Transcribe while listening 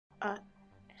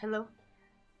Hello.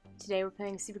 Today we're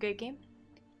playing a super great game.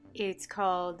 It's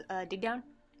called Dig Down.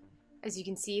 As you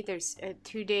can see, there's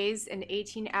 2 days and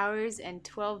 18 hours and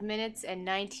 12 minutes and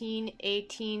 19,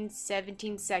 18,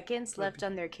 17 seconds left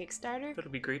on their Kickstarter.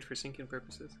 That'll be great for syncing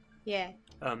purposes. Yeah.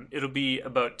 It'll be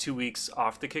about 2 weeks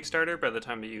off the Kickstarter by the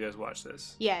time that you guys watch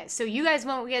this. Yeah, so you guys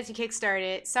won't get to Kickstart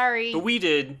it. Sorry. But we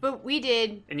did. But we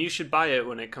did. And you should buy it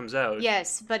when it comes out.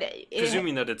 Yes, but...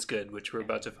 Presuming that it's good, which we're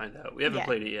about to find out. We haven't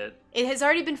played it yet. It has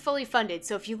already been fully funded,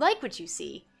 so if you like what you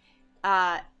see,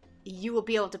 you will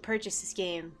be able to purchase this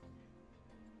game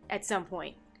at some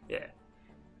point. Yeah.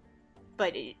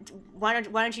 But why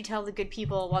don't you tell the good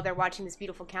people while they're watching this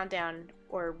beautiful countdown,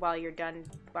 or while you're done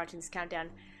watching this countdown,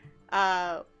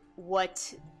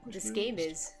 what this game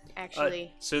is,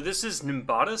 actually. So this is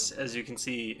Nimbatus. As you can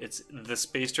see, it's the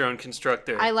space drone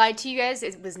constructor. I lied to you guys.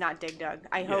 It was not Dig Dug.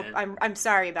 I hope. I'm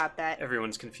sorry about that.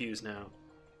 Everyone's confused now.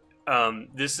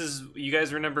 This is, you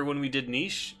guys remember when we did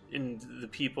Niche? And the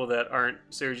people that aren't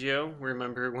Sergio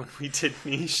remember when we did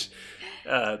Niche?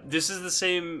 This is the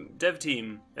same dev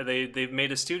team. They've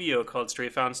made a studio called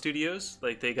Fawn Studios.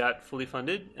 Like, they got fully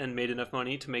funded and made enough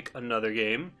money to make another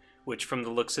game, which from the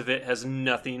looks of it has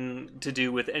nothing to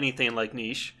do with anything like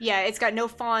Niche. Yeah, it's got no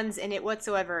fawns in it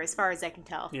whatsoever, as far as I can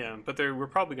tell. Yeah, but we're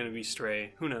probably going to be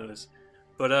Stray. Who knows?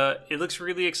 But it looks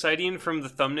really exciting from the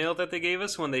thumbnail that they gave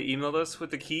us when they emailed us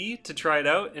with the key to try it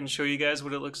out and show you guys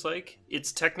what it looks like.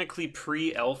 It's technically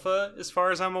pre-alpha as far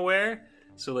as I'm aware.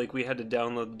 So like we had to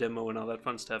download the demo and all that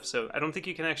fun stuff. So I don't think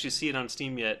you can actually see it on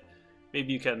Steam yet.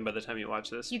 Maybe you can by the time you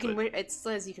watch this. You can. It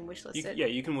says you can wishlist it. Yeah,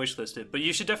 you can wishlist it, but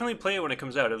you should definitely play it when it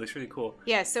comes out. It looks really cool.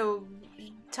 Yeah. So,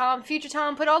 future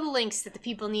Tom, put all the links that the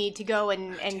people need to go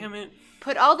and Damn it.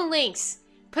 Put all the links.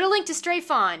 Put a link to Stray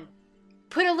Fawn.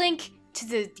 Put a link to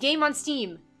the game on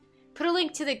Steam. Put a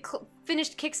link to the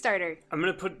finished Kickstarter. I'm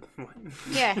gonna put.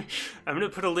 Yeah. I'm gonna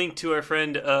put a link to our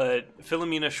friend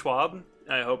Philomena Schwab.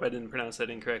 I hope I didn't pronounce that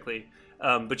incorrectly.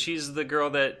 But she's the girl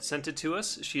that sent it to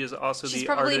us. She is also she's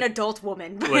probably an adult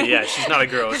woman. Well, yeah, she's not a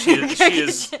girl. She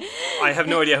is. I have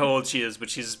no idea how old she is, but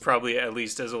she's probably at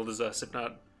least as old as us, if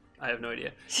not. I have no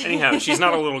idea. Anyhow, she's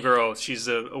not a little girl. She's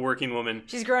a working woman.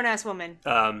 She's a grown-ass woman.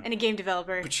 And a game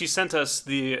developer. But she sent us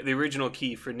the original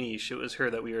key for Niche. It was her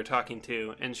that we were talking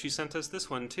to. And she sent us this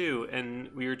one, too.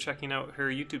 And we were checking out her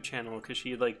YouTube channel because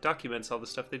she, like, documents all the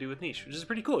stuff they do with Niche, which is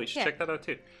pretty cool. You should check that out,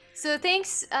 too. So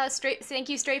thanks, thank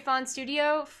you, Stray Fawn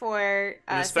Studio, for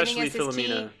and especially sending us this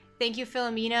Philomena. key. Thank you,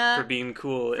 Philomena. For being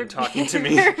cool and talking to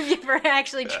me. For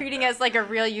actually treating us like a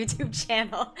real YouTube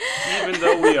channel. Even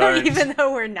though we aren't. Even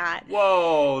though we're not.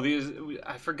 Whoa,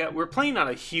 I forgot. We're playing on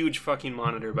a huge fucking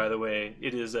monitor, by the way.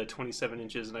 It is 27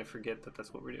 inches, and I forget that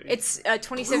that's what we're doing. It's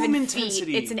 27 feet.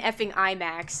 It's an effing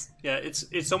IMAX. Yeah,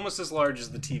 it's almost as large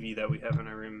as the TV that we have in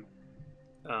our room.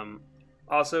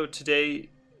 Also,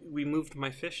 today, we moved my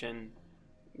fish in.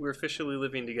 We're officially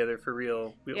living together for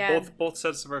real. Both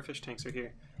sets of our fish tanks are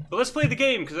here. But let's play the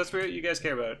game, because that's what you guys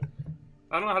care about.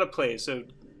 I don't know how to play, so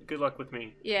good luck with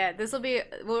me. Yeah, this will be...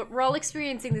 We're all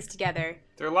experiencing this together.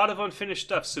 There are a lot of unfinished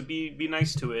stuff, so be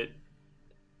nice to it.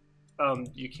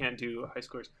 You can't do high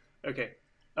scores. Okay.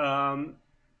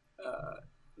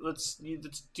 Let's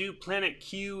do Planet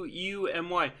Q, U,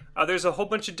 M, Y. There's a whole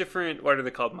bunch of different, what are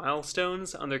they called,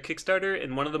 milestones on their Kickstarter,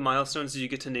 and one of the milestones is you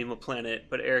get to name a planet,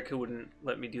 but Erica wouldn't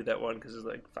let me do that one because it's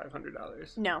like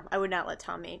 $500. No, I would not let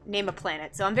Tommy name a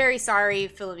planet, so I'm very sorry,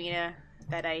 Philomena,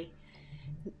 that I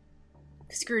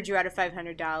screwed you out of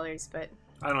 $500, but...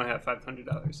 I don't have $500,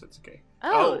 that's okay.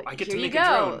 Oh, I get here to make you a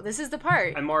go. drone. This is the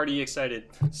part. I'm already excited.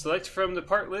 Select from the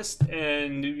part list,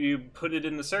 and you put it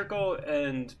in the circle,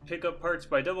 and pick up parts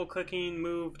by double-clicking,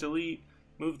 move, delete,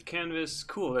 move the canvas.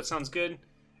 Cool, that sounds good.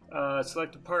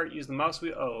 Select a part, use the mouse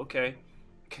wheel. Oh, okay.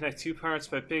 Connect two parts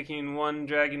by picking one,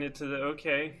 dragging it to the...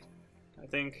 Okay. I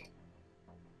think...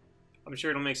 I'm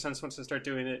sure it'll make sense once I start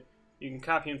doing it. You can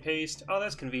copy and paste. Oh,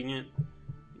 that's convenient.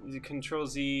 Use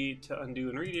Control-Z to undo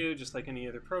and redo, just like any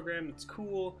other program. It's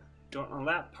cool. Don't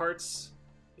unlap parts,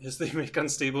 as they make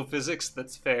unstable physics.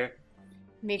 That's fair.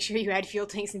 Make sure you add fuel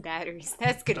tanks and batteries.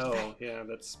 That's good. Oh, yeah,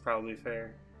 that's probably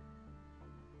fair.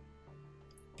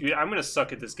 Dude, I'm gonna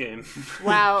suck at this game.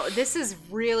 Wow, this is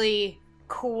really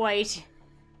quite...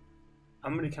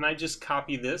 Can I just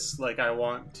copy this like I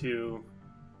want to...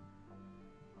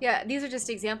 Yeah, these are just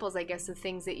examples, I guess, of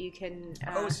things that you can...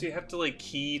 Oh, so you have to, like,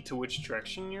 key to which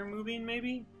direction you're moving,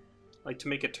 maybe? Like, to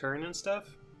make a turn and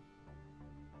stuff?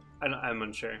 I'm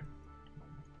unsure.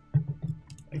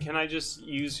 Can I just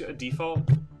use a default?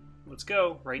 Let's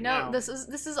go right now. No, this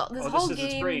whole game.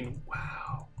 Its brain.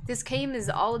 Wow. This game is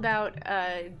all about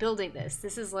building this.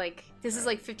 This is like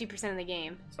 50% of the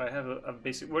game. So I have a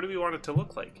basic. What do we want it to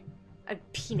look like? A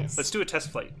penis. Let's do a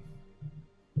test flight.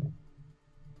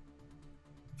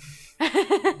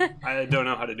 I don't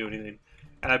know how to do anything,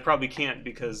 and I probably can't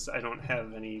because I don't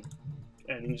have any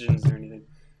engines or anything.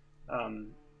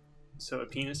 So a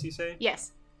penis, you say?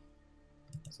 Yes.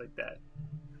 It's like that.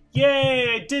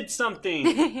 Yay! I did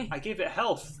something. I gave it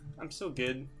health. I'm so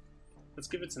good. Let's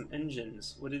give it some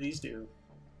engines. What do these do?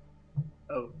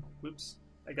 Oh, whoops.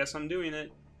 I guess I'm doing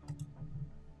it.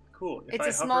 Cool. If it's I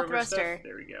a small hover over thruster. Stuff,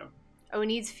 there we go. Oh, it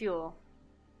needs fuel.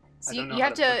 So I don't know you how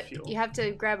have to put fuel. you have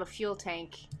to grab a fuel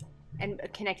tank and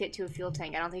connect it to a fuel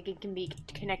tank. I don't think it can be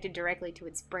connected directly to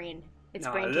its brain. Its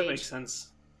brain cage. That makes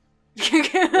sense.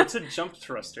 What's a jump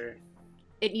thruster?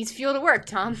 It needs fuel to work,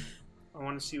 Tom. I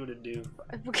want to see what it do.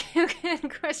 What kind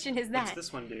of question is that? What's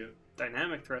this one do?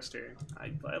 Dynamic thruster.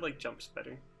 I like jumps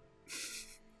better.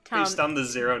 Tom, Based on the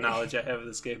zero knowledge I have of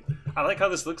this game. I like how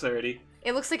this looks already.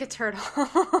 it looks like a turtle.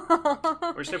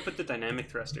 Where should I put the dynamic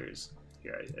thrusters?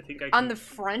 Here, I think I can... On the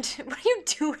front? What are you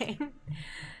doing?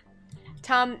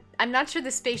 Tom, I'm not sure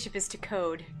the spaceship is to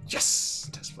code. Yes!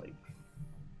 Test flight.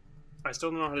 I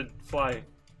still don't know how to fly.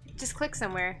 Just click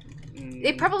somewhere.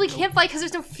 It probably can't fly because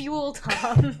there's no fuel,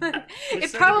 Tom.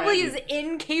 It so probably demanding. is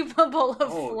incapable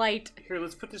of flight. Here,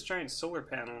 let's put this giant solar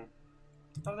panel.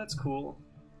 Oh, that's cool.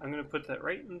 I'm gonna put that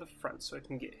right in the front so I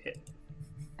can get hit.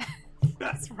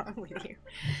 What's wrong with you?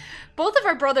 Both of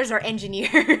our brothers are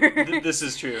engineers. This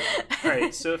is true.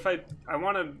 Alright, so if I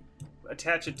want to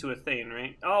attach it to a thing,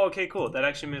 right? Oh, okay, cool. That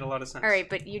actually made a lot of sense. Alright,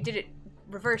 but you did it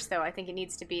reverse, though. I think it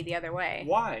needs to be the other way.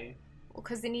 Why? Well,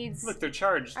 because it needs... Look, they're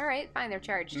charged. Alright, fine, they're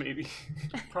charged. Maybe.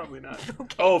 Probably not.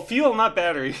 Okay. Oh, fuel, not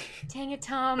battery. Dang it,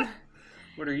 Tom.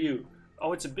 What are you?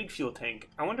 Oh, it's a big fuel tank.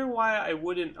 I wonder why I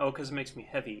wouldn't... Oh, because it makes me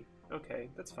heavy. Okay,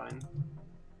 that's fine.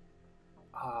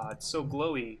 Ah, it's so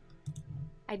glowy.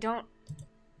 I don't...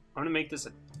 I'm gonna make this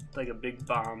like a big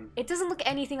bomb. It doesn't look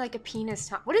anything like a penis,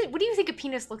 Tom. What do you think a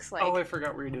penis looks like? Oh, I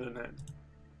forgot we were doing that.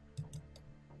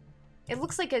 It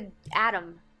looks like an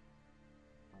atom.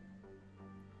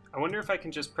 I wonder if I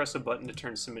can just press a button to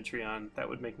turn symmetry on. That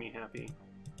would make me happy.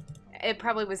 It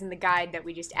probably was in the guide that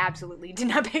we just absolutely did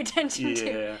not pay attention to.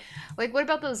 Yeah. Like, what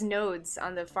about those nodes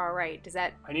on the far right? Does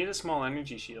that... I need a small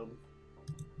energy shield.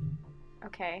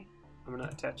 Okay. I'm gonna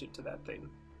attach it to that thing.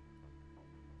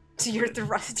 To your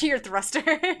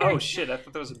thruster. Oh shit, I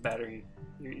thought that was a battery.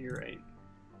 You're right.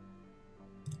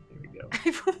 There we go.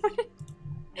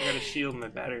 I got a shield in my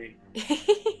battery.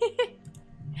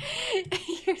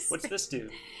 What's this do?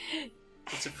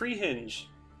 It's a free hinge.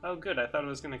 Oh good, I thought it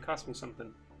was gonna cost me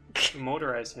something. A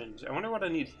motorized hinge. I wonder what I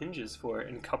need hinges for.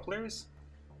 And couplers?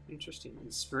 Interesting.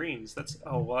 And springs. That's...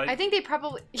 Oh, well, I think they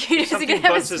probably... If something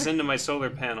bounces into my solar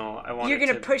panel, I want You're it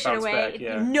gonna to push it bounce away. back,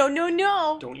 yeah. No, no,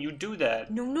 no. Don't you do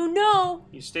that. No, no, no.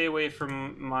 You stay away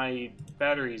from my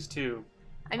batteries, too.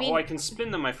 I mean... Oh, I can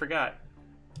spin them. I forgot.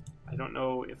 I don't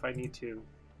know if I need to.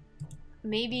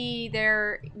 Maybe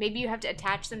you have to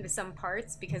attach them to some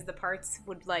parts because the parts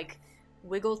would, like,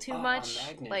 wiggle too much. A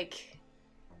magnet. Like...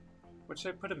 What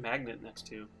should I put a magnet next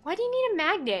to? Why do you need a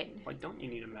magnet? Why don't you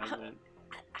need a magnet?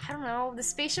 I don't know. The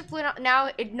spaceship went out. Now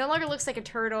it no longer looks like a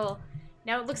turtle.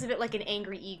 Now it looks a bit like an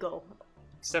angry eagle.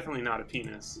 It's definitely not a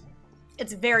penis.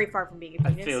 It's very far from being a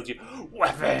penis. I failed you.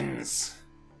 Weapons!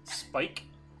 Spike.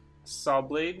 Saw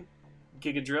blade.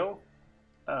 Giga drill.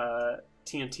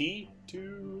 TNT.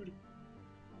 Dude.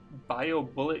 Bio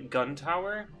bullet gun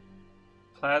tower.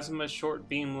 Plasma short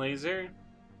beam laser.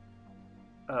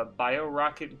 Bio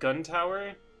rocket gun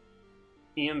tower.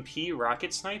 EMP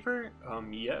rocket sniper?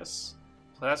 Yes.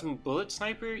 Plasma bullet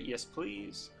sniper? Yes,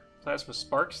 please. Plasma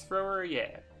sparks thrower?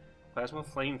 Yeah. Plasma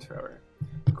flamethrower.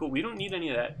 Cool, we don't need any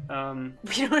of that.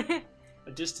 We don't...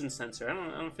 A distance sensor. I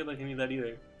don't feel like I need that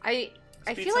either. I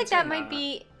Speed feel like sensor? that might Nah.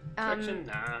 be... Direction?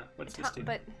 Nah. What's this do?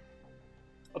 But...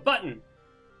 A button!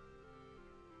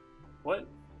 What?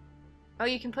 Oh,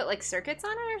 you can put, like, circuits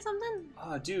on it or something?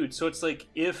 Oh, dude, so it's like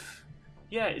if...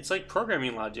 Yeah, it's like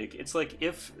programming logic. It's like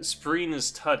if screen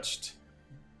is touched,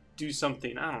 do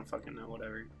something. I don't fucking know,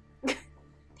 whatever.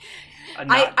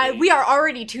 We are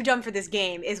already too dumb for this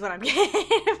game, is what I'm getting.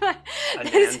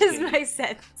 This is my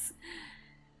sense.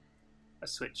 A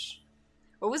switch.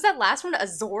 What was that last one? A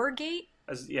Zor gate?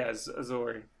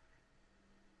 Azor.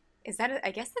 Is that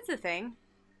I guess that's a thing.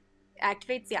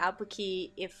 Activates the output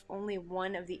key if only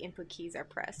one of the input keys are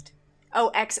pressed. Oh,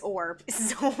 X orb.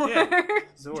 Zor. Yeah,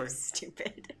 Zor.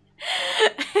 Stupid.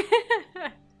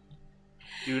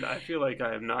 Dude, I feel like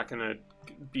I am not gonna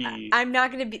be... I'm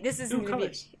not gonna be... This isn't gonna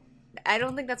colors. be... I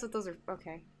don't think that's what those are...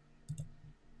 Okay.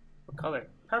 What color?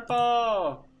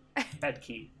 Purple! Add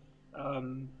key.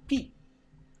 P.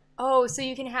 Oh, so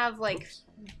you can have like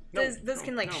No, those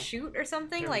can like no. shoot or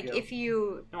something. There we Like go. if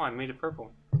you. No, I made it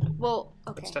purple. Well,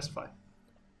 okay. Let's testify.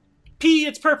 P,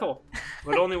 it's purple!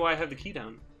 But only while I have the key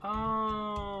down.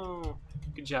 Oh,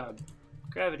 good job.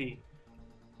 Gravity.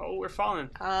 Oh, we're falling.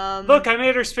 Look, I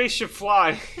made our spaceship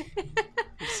fly.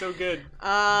 It's so good.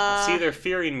 See, they're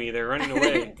fearing me. They're running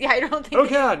away. Yeah, I don't think. Oh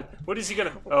God! What is he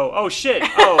gonna? Oh shit!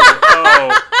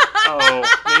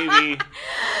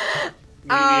 Maybe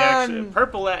actually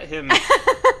purple at him.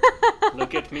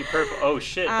 Look at me, purple. Oh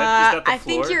shit! Is that the floor? I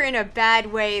think you're in a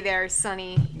bad way there,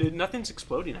 Sonny. Nothing's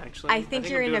exploding actually. I think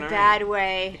you're in a bad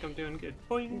way. I think I'm doing good.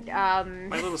 Boing.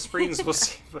 My little springs will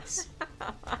save us.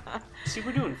 See,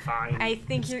 we're doing fine. I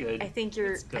think you're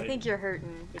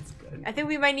hurting. It's good. I think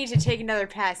we might need to take another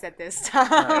pass at this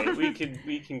time. Alright,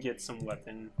 we can get some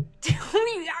weapon.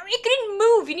 It couldn't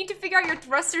move. You need to figure out your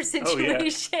thruster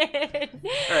situation.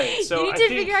 Alright, so you need to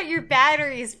figure out your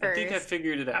batteries first. I think I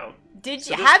figured it out. Did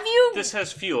you? Have you? This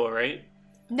has fuel, right?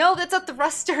 No, that's not the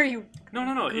thruster. You. No.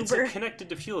 Goober. It's connected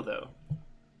to fuel though.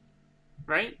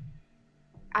 Right?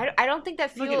 I don't think that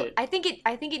fuel. Look at it. I think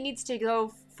it needs to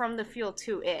go from the fuel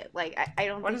to it. Like I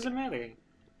don't. Why does it matter?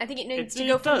 I think it needs to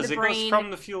go from the brain. It goes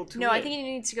from the fuel to it. No, I think it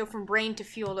needs to go from brain to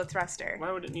fuel to thruster.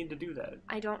 Why would it need to do that?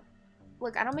 I don't.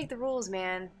 Look, I don't make the rules,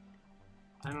 man.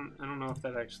 I don't know if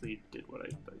that actually did what I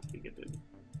think it did.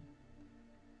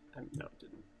 No, it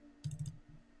didn't.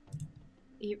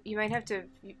 You might have to.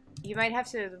 You might have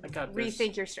to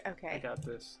rethink your. Okay. I got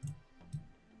this.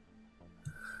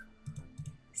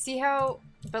 See how?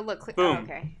 But look. Boom. Oh,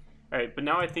 okay. All right, but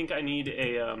now I think I need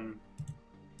a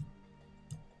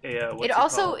There's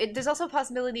also a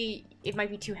possibility it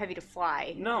might be too heavy to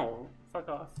fly. No, fuck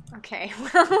off. Okay.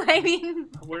 Well, I mean.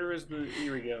 Where is the?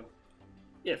 Here we go.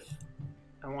 If.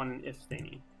 I want an if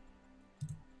thingy.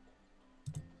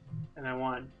 And I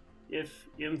want if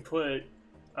input.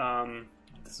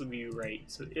 This will be right.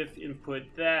 So if input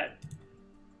that,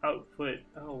 output.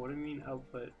 Oh, what do you mean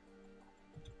output?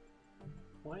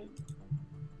 What?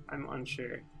 I'm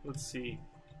unsure. Let's see.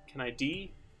 Can I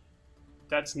D?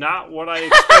 That's not what I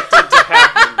expected to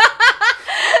happen.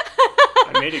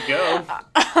 I made it go.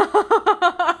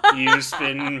 You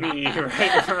spin me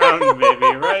right round,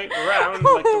 baby. Right round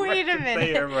like the Wait a minute.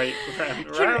 player. Right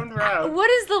round. What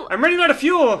is the... I'm running out of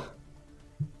fuel!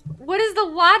 What is the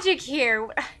logic here?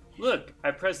 Look, I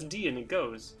press D and it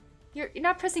goes. You're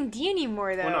not pressing D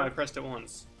anymore, though. Well, no, I pressed it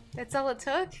once. That's all it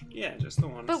took? Yeah, just the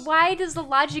once. But why does the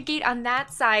logic gate on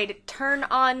that side turn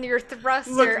on your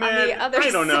thruster Look, man, on the other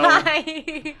I don't know.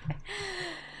 side?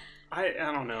 I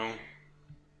don't know.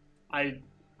 I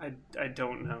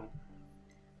don't know.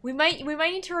 We might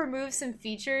need to remove some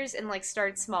features and like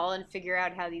start small and figure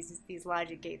out how these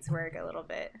logic gates work a little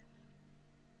bit.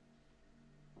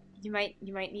 You might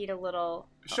need a little...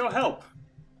 Show help!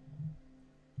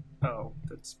 Oh,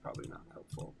 that's probably not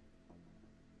helpful.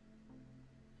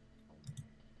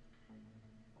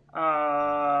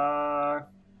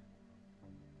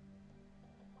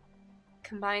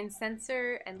 Combine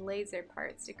sensor and laser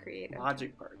parts to create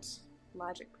logic parts.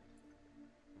 Logic.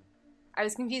 I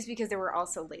was confused because there were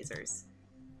also lasers.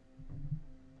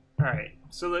 Alright,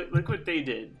 so look what they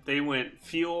did. They went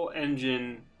fuel,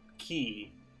 engine,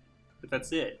 key. But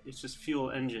that's it. It's just fuel,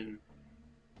 engine.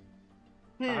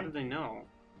 How do they know?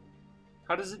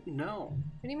 How does it know?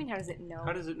 What do you mean, how does it know?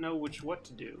 How does it know what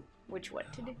to do? What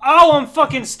to do? Oh, I'm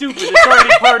fucking stupid. It's already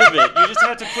part of it. You just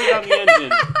have to put it on the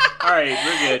engine. Alright,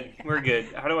 we're good.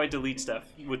 How do I delete stuff?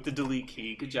 With the delete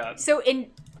key. Good job. So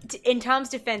in Tom's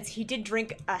defense, he did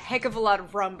drink a heck of a lot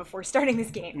of rum before starting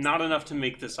this game. Not enough to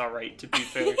make this alright, to be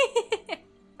fair.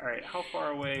 Alright, how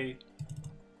far away?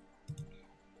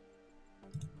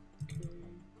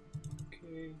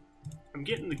 Okay. I'm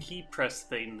getting the key press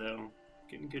thing, though.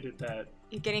 Getting good at that.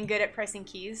 You're getting good at pressing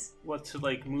keys? What to,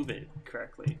 like, move it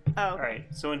correctly. Oh. Okay. Alright,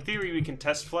 so in theory we can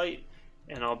test flight,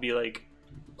 and I'll be like...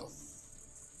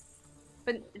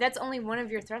 But that's only one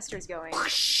of your thrusters going.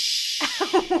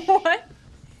 What?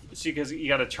 It's because you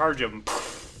gotta charge them.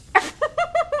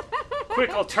 Quick,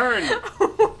 I'll turn!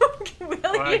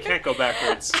 Well, I can't go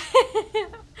backwards.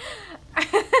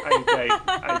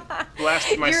 I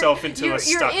blasted myself into a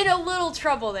stuck. You're in a little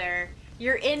trouble there.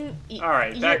 You're in...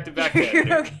 Alright, back to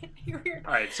editing. Okay.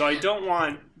 Alright, so I don't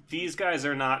want... These guys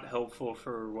are not helpful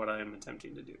for what I am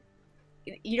attempting to do.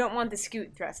 You don't want the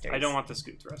scoot thrusters. I don't want the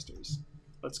scoot thrusters.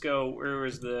 Let's go... Where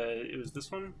was the... It was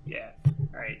this one? Yeah.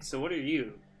 Alright, so what are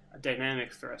you? A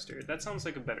dynamic thruster. That sounds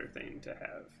like a better thing to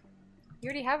have. You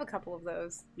already have a couple of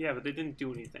those. Yeah, but they didn't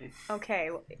do anything. Okay,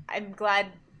 well, I'm glad...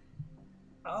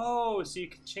 Oh, so you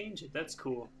can change it. That's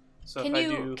cool. So can if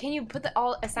you I do can you put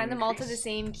assign them all to the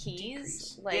same keys?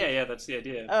 decrease. Like Yeah, that's the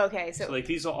idea. Oh, okay, So like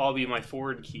these will all be my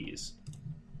forward keys,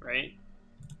 right?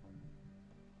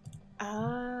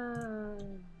 Oh.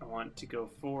 I want to go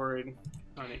forward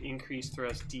on an increase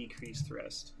thrust, decrease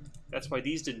thrust. That's why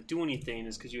these didn't do anything,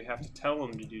 is because you have to tell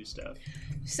them to do stuff.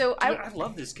 So Dude, I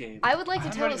love this game. I would like to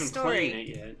I'm tell not a even story. playing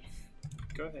it yet.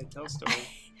 Go ahead, tell a story.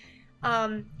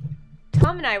 Tom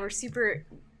and I were super.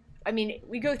 I mean,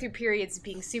 we go through periods of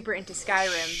being super into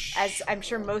Skyrim, as I'm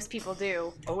sure most people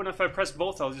do. Oh, and if I press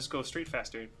both, I'll just go straight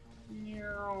faster.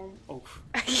 Oh.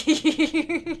 Dude,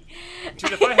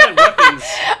 if I had weapons...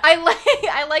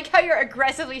 I like how you're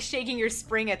aggressively shaking your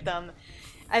spring at them,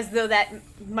 as though that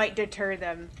might deter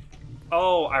them.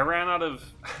 Oh, I ran out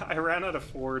of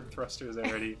forward thrusters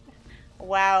already.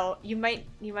 Wow, you might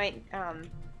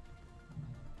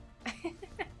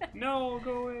No,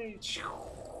 go away.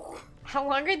 How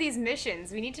long are these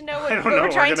missions? We need to know I what don't we're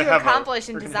know. trying We're gonna to have accomplish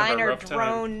and we're gonna have design a our rough time.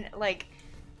 drone, like,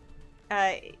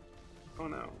 Oh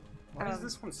no. Why does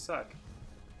this one suck?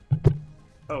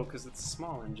 Oh, because it's a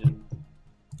small engine.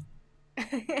 and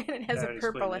it has That a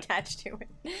purple explains it. attached to it.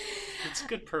 It's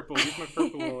good purple. Leave my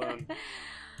purple alone.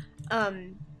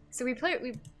 So we're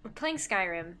playing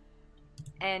Skyrim,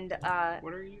 and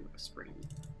What are you whispering?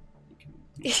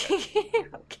 You can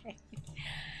okay.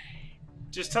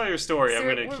 Just tell your story. So I'm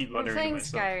gonna keep we're wondering playing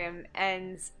myself. Skyrim,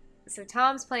 and so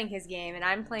Tom's playing his game, and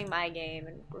I'm playing my game,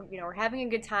 and we're having a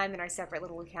good time in our separate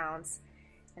little accounts.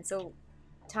 And so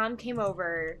Tom came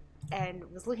over and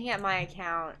was looking at my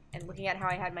account and looking at how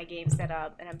I had my game set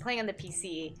up, and I'm playing on the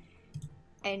PC,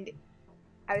 and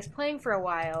I was playing for a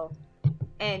while,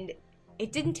 and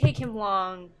it didn't take him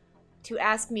long to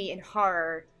ask me in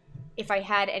horror if I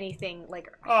had anything like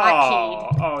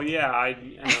hotkeyed. Oh yeah, I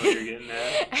know what you're getting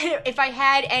at. If I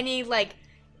had any like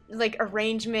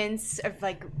arrangements of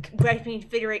like weapon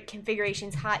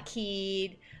configurations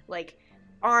hotkeyed, like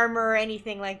armor or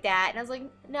anything like that. And I was like,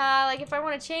 nah, like if I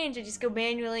want to change, I just go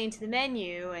manually into the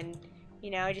menu and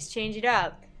I just change it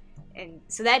up. And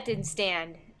so that didn't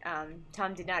stand.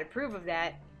 Tom did not approve of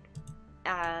that.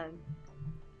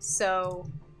 So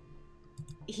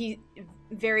he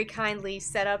very kindly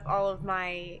set up all of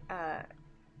my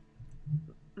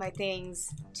my things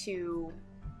to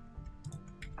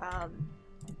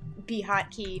be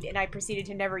hotkeyed, and I proceeded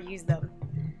to never use them.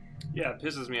 Yeah, it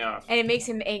pisses me off. And it makes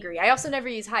him angry. I also never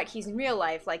use hotkeys in real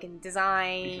life, like in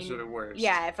design. Because they're the worst.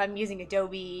 Yeah, if I'm using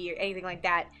Adobe or anything like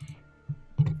that.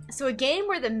 So a game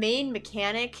where the main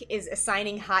mechanic is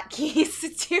assigning hotkeys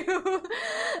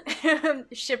to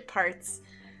ship parts.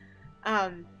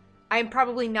 I'm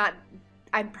probably not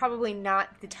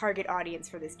the target audience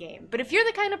for this game. But if you're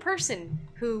the kind of person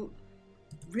who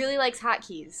really likes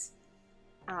hotkeys,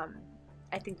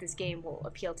 I think this game will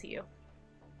appeal to you.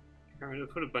 I'm gonna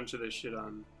put a bunch of this shit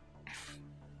on.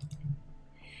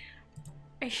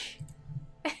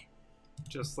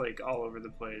 Just like all over the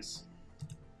place.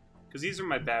 Because these are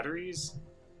my batteries.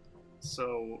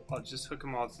 So I'll just hook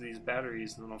them all to these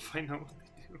batteries and then I'll find out what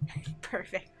they do.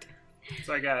 Perfect.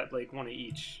 So I got like one of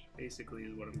each, basically,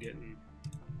 is what I'm getting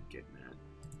at.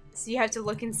 So you have to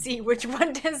look and see which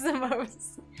one does the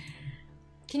most.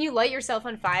 Can you light yourself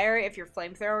on fire if your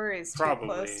flamethrower is too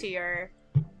close to your...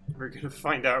 We're gonna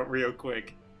find out real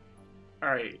quick.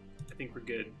 Alright, I think we're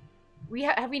good.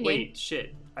 Have we named... Wait,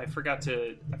 shit. I forgot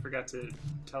to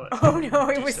tell it. Oh no,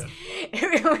 it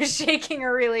was shaking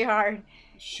her really hard.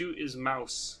 Shoot is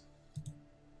mouse.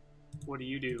 What do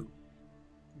you do?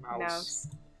 Mouse.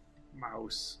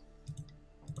 Mouse.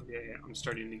 Okay, I'm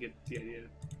starting to get the idea.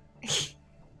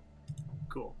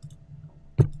 Cool.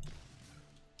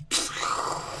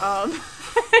 Tom.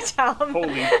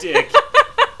 Holy dick.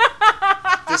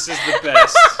 This is the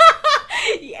best.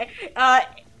 Yeah.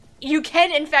 You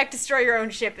can, in fact, destroy your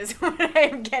own ship, is what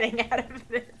I'm getting out of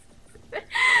this.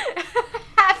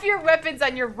 Half your weapons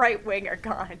on your right wing are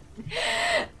gone.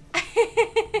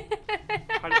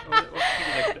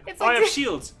 I have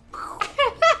shields.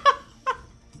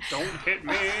 Don't hit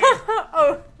me.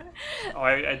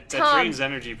 That drains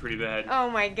energy pretty bad.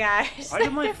 Oh my gosh. Why do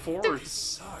my forwards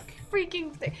suck?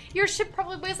 Freaking thing. Your ship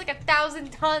probably weighs like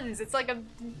 1,000 tons. It's like a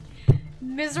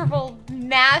miserable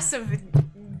mass of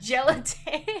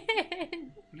gelatin.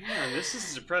 Man, this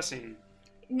is depressing.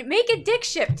 Make a dick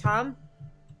ship, Tom.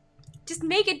 Just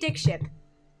make a dick ship.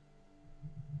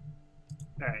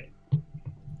 Alright.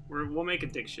 We'll make a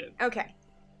dick ship. Okay.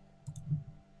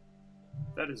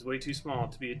 That is way too small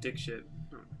to be a dick ship.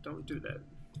 No, don't do that.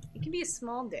 It can be a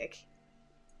small dick.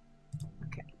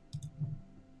 Okay.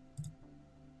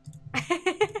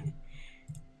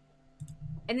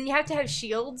 And then you have to have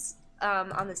shields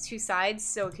on the two sides,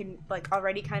 so it can like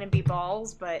already kind of be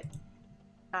balls, but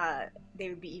they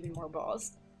would be even more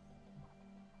balls.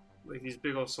 Like these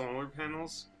big old solar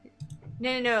panels?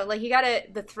 No. Like you gotta,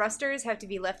 the thrusters have to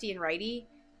be lefty and righty,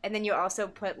 and then you also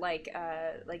put like.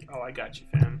 Oh, I got you,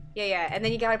 fam. Yeah, and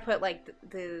then you gotta put like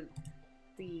the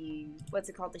what's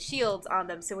it called, the shields on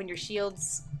them, so when your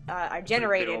shields are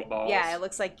generated, yeah, it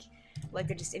looks like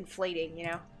they're just inflating, you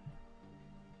know.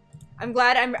 I'm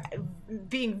glad I'm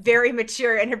being very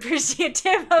mature and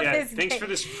appreciative of this game. Thanks for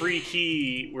this free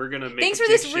key. We're gonna make. Thanks for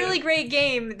this really great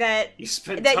game that you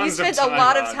spent a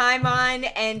lot of time on,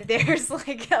 and there's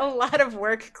like a lot of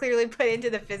work clearly put into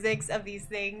the physics of these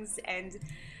things, and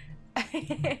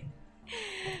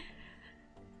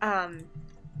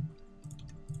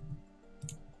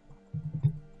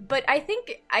but I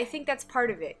think that's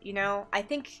part of it, you know. I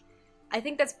think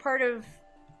that's part of.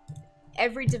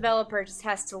 Every developer just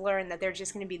has to learn that they're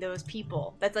just going to be those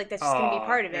people. That's just going to be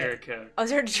part of it. Erica. Oh, is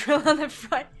there a drill on the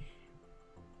front?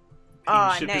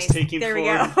 Oh, nice. There we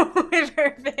go.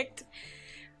 Perfect.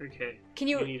 Okay. Can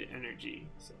you... I need energy,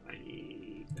 so I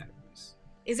need batteries.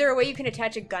 Is there a way you can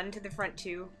attach a gun to the front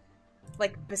too?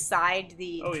 Like beside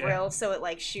the drill, so it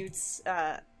like shoots...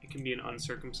 It can be an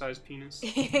uncircumcised penis.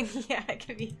 Yeah, it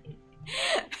can be.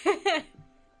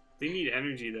 They need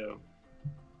energy, though.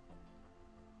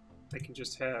 I can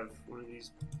just have one of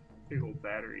these big old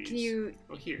batteries. Can you...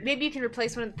 Oh, here. Maybe you can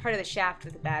replace part of the shaft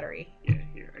with a battery. Yeah,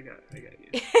 here. I got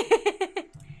you.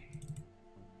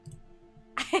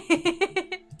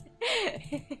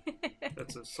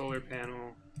 That's a solar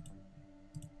panel.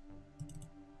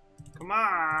 Come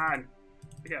on!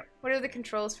 I got... What are the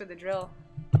controls for the drill?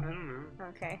 I don't know.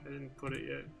 Okay. I didn't put it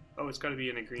yet. Oh, it's got to be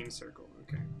in a green circle.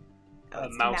 Okay. Oh,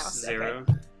 mouse 0.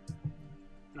 Okay.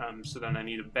 So then I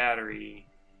need a battery...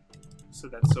 So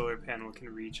that solar panel can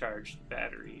recharge the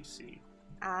battery, see?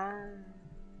 And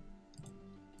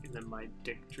then my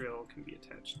dick drill can be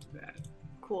attached to that.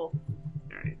 Cool.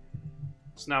 Alright.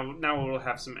 So now we'll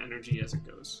have some energy as it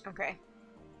goes. Okay.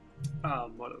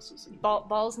 What else is it?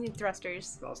 Balls need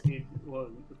thrusters. Balls need, well,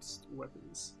 it's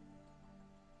weapons.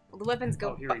 Well, the weapons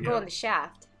go in the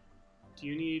shaft. Do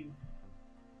you need...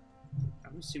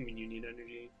 I'm assuming you need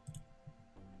energy.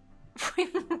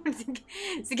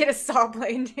 To get a saw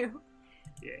blade, too.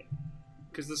 Yeah.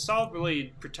 Because the saw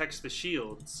blade protects the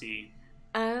shield, see?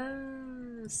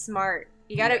 Oh, smart.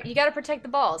 You gotta protect the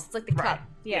balls. It's like the cup.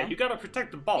 Yeah, you gotta protect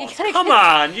the balls. Come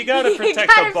on! You gotta protect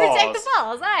the balls. Protect the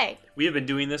balls, aye. We have been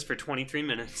doing this for 23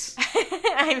 minutes.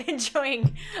 I'm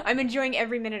enjoying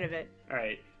every minute of it.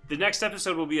 Alright. The next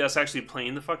episode will be us actually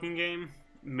playing the fucking game.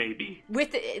 Maybe.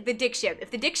 With the dick ship. If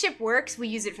the dick ship works, we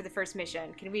use it for the first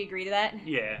mission. Can we agree to that?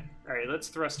 Yeah. Alright, let's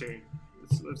thruster.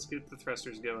 Let's get the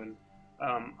thrusters going.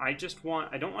 I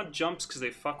don't want jumps because they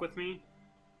fuck with me.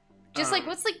 Just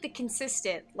what's like the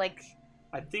consistent, like...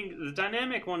 I think the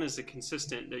dynamic one is the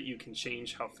consistent that you can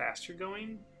change how fast you're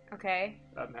going. Okay.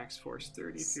 Max force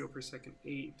 30, fuel per second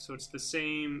 8. So it's the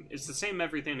same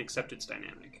everything except it's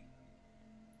dynamic.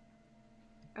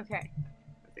 Okay.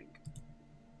 I think.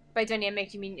 By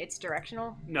dynamic, you mean it's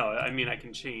directional? No, I mean I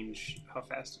can change how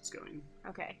fast it's going.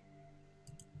 Okay.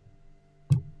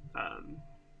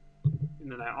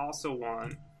 And then I also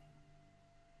want...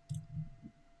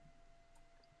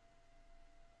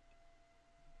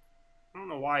 I don't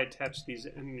know why I attached these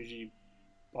energy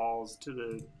balls to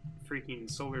the freaking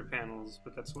solar panels,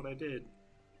 but that's what I did.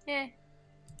 Eh.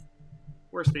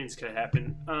 Worst things could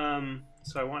happen.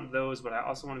 So I want those, but I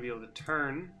also want to be able to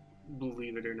turn,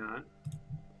 believe it or not.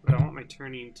 But I want my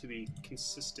turning to be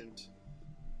consistent.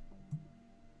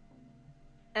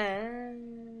 So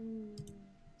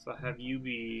I'll have you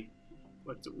be...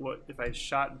 What if I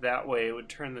shot that way, it would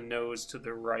turn the nose to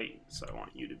the right, so I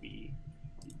want you to be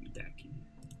that key.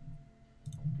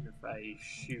 And if I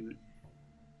shoot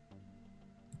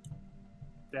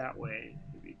that way,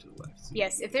 it would be to the left. So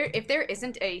yes, if there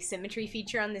isn't a symmetry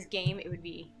feature on this game, it would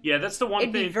be... Yeah, that's the one thing.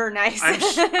 It'd be very nice.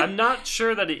 I'm not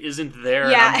sure that it isn't there,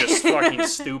 yeah. And I'm just fucking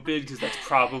stupid, because that's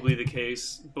probably the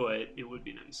case, but it would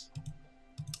be nice.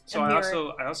 So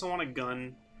I also want a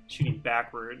gun shooting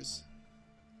backwards.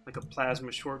 Like a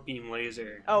plasma short beam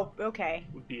laser. Oh, okay.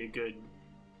 Would be a good,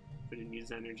 but it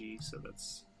needs energy, so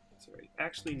that's alright.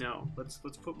 Actually, no. Let's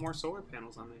put more solar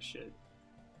panels on this shit.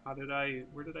 Where did I?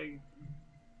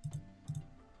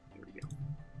 There we go.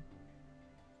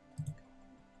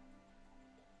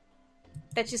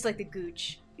 That's just like the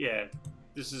gooch. Yeah,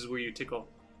 this is where you tickle.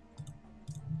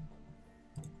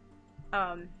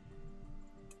 I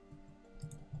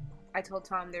told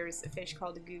Tom there's a fish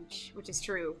called a gooch, which is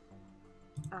true.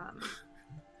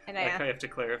 And I have to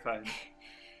clarify.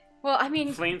 Well, I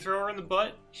mean... Flamethrower in the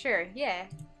butt? Sure, yeah.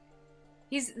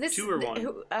 He's this... 2 or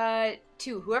 1?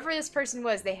 2. Whoever this person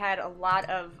was, they had a lot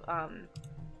of,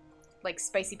 like,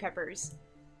 spicy peppers.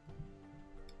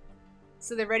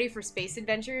 So they're ready for space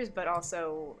adventures, but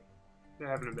also... They're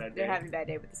having a bad day. They're having a bad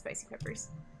day with the spicy peppers.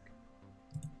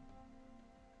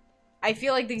 I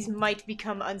feel like these might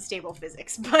become unstable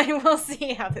physics, but we'll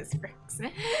see how this works.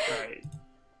 Alright.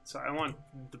 So I want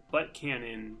the butt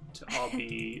cannon to all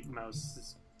be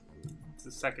mouse. It's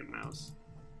the second mouse.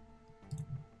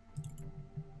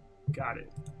 Got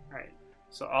it. Alright.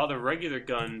 So all the regular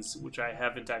guns, which I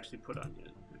haven't actually put on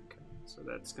yet. Okay. So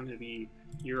that's going to be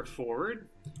you're forward,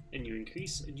 and you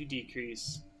increase and you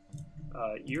decrease.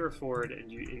 You're forward,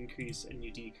 and you increase and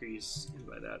you decrease. And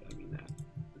by that, I mean that.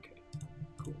 Okay.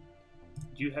 Cool.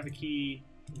 Do you have a key?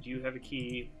 Do you have a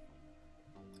key?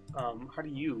 How do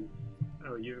you?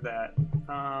 Oh, you're that.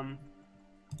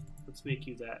 Let's make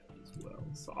you that as well.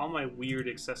 So all my weird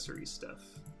accessory stuff.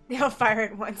 They all fire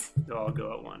at once. They'll all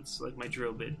go at once. Like my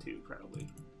drill bit too, probably.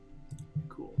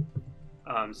 Cool.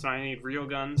 So I need real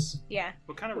guns. Yeah.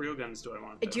 What kind of real guns do I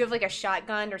want, though? Do you have like a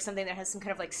shotgun or something that has some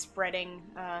kind of like spreading?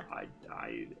 I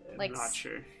am like not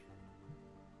sure.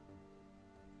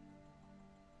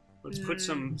 Let's put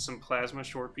some plasma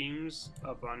short beams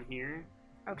up on here.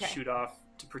 Okay. Shoot off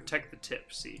to protect the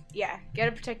tip. See. Yeah,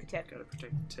 gotta protect the tip. Gotta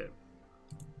protect the tip.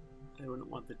 I wouldn't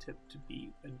want the tip to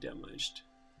be damaged.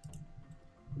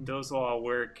 Those will all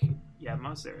work. Yeah,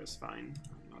 mouse arrow is fine.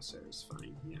 Mouse arrow is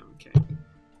fine. Yeah, okay.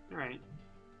 Alright.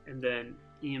 And then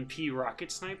EMP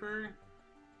rocket sniper.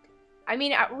 I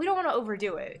mean, we don't want to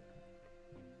overdo it.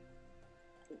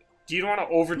 Do you want to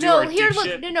overdo no, our here, dick look,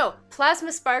 shit? No.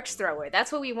 Plasma sparks thrower.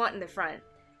 That's what we want in the front.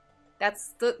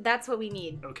 That's what we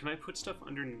need. Oh, can I put stuff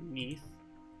underneath?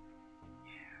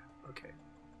 Yeah. Okay.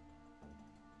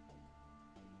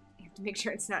 You have to make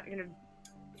sure it's not gonna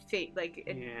fade. Like.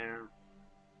 Yeah.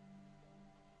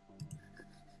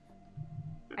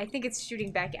 I think it's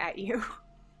shooting back at you.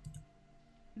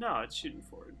 No, it's shooting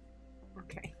forward.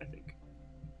 Okay. I think.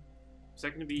 Is that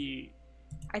going to be...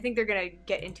 I think they're going to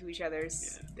get into each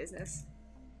other's business.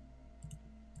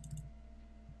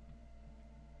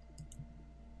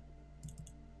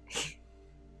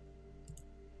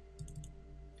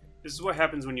 This is what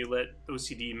happens when you let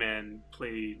OCD man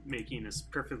play making this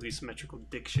perfectly symmetrical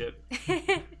dick ship.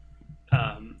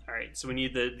 Alright, so we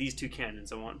need these 2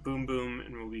 cannons. I want boom boom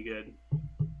and we'll be good.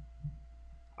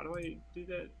 How do I do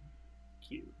that?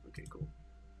 Q. Okay, cool.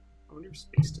 I wonder if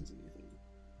space does anything.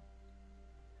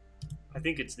 I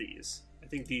think it's these. I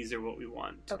think these are what we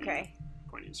want to be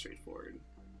pointing straight forward.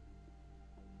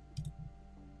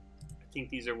 I think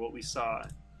these are what we saw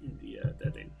in the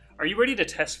that thing. Are you ready to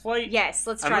test flight? Yes,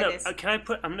 let's try this. I'm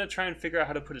gonna try and figure out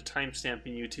how to put a timestamp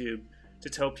in YouTube to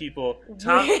tell people,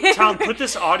 Tom, put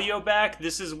this audio back.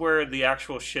 This is where the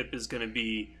actual ship is gonna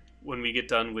be when we get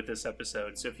done with this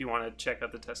episode. So if you want to check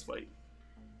out the test flight,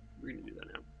 we're gonna do that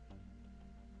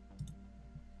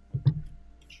now.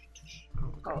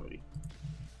 Oh, gravity.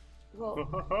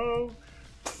 Well.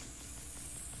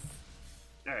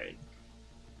 Alright.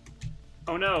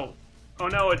 Oh no! Oh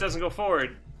no, it doesn't go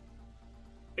forward.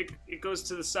 It goes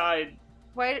to the side.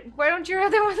 Why don't your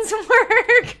other ones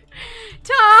work?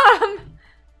 Tom!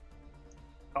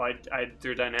 Oh,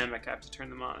 they're dynamic. I have to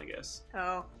turn them on, I guess.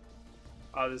 Oh.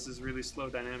 Oh, this is really slow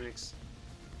dynamics.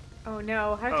 Oh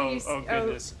no! How do you? Oh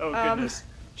goodness! Oh goodness!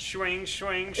 Swing,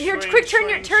 swing, swing. Here, quick!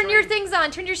 Turn swing. your things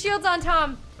on. Turn your shields on,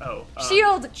 Tom. Oh.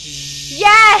 Shield.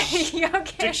 Yay!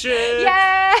 Okay. Dick shit.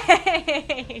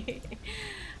 Yay!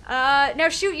 Now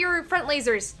shoot your front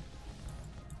lasers.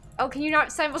 Oh, can you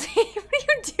not simultaneously? What are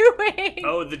you doing?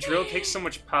 Oh, the drill takes so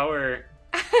much power.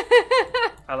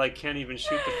 I can't even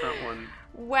shoot the front one.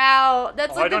 Wow,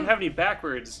 that's like I don't have any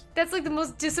backwards. That's like the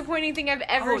most disappointing thing I've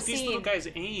ever seen. Oh, these little guys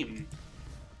aim.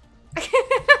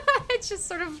 It's just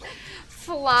sort of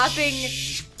flopping.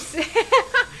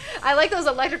 I like those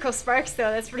electrical sparks though.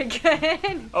 That's pretty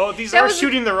good. Oh, these are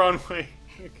shooting the wrong way.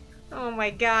 Oh my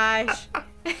gosh.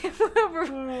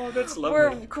 That's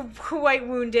lovely. We're quite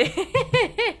wounded.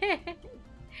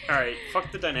 Alright,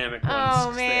 fuck the dynamic ones.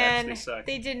 Oh man, they actually suck.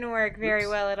 They didn't work very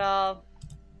well at all.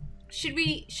 Should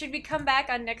we come back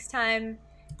on next time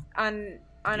on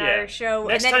our show?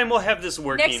 Next time we'll have this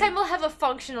working. Next time we'll have a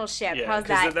functional ship. How's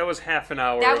that? That was half an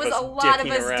hour. That was a lot of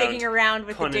us digging around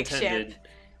with the dick ship.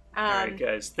 Alright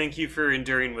guys, thank you for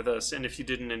enduring with us, and if you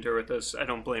didn't endure with us, I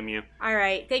don't blame you.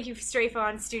 Alright, thank you for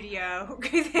Fawn Studio.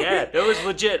 Yeah, that was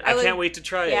legit. I can't wait to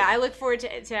try it. Yeah, I look forward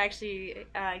to actually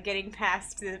getting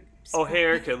past the... Oh, hey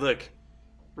Erica, look.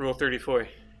 Rule 34.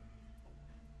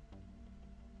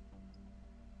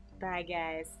 Bye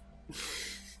guys.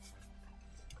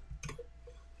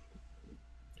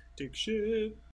 hectic shit.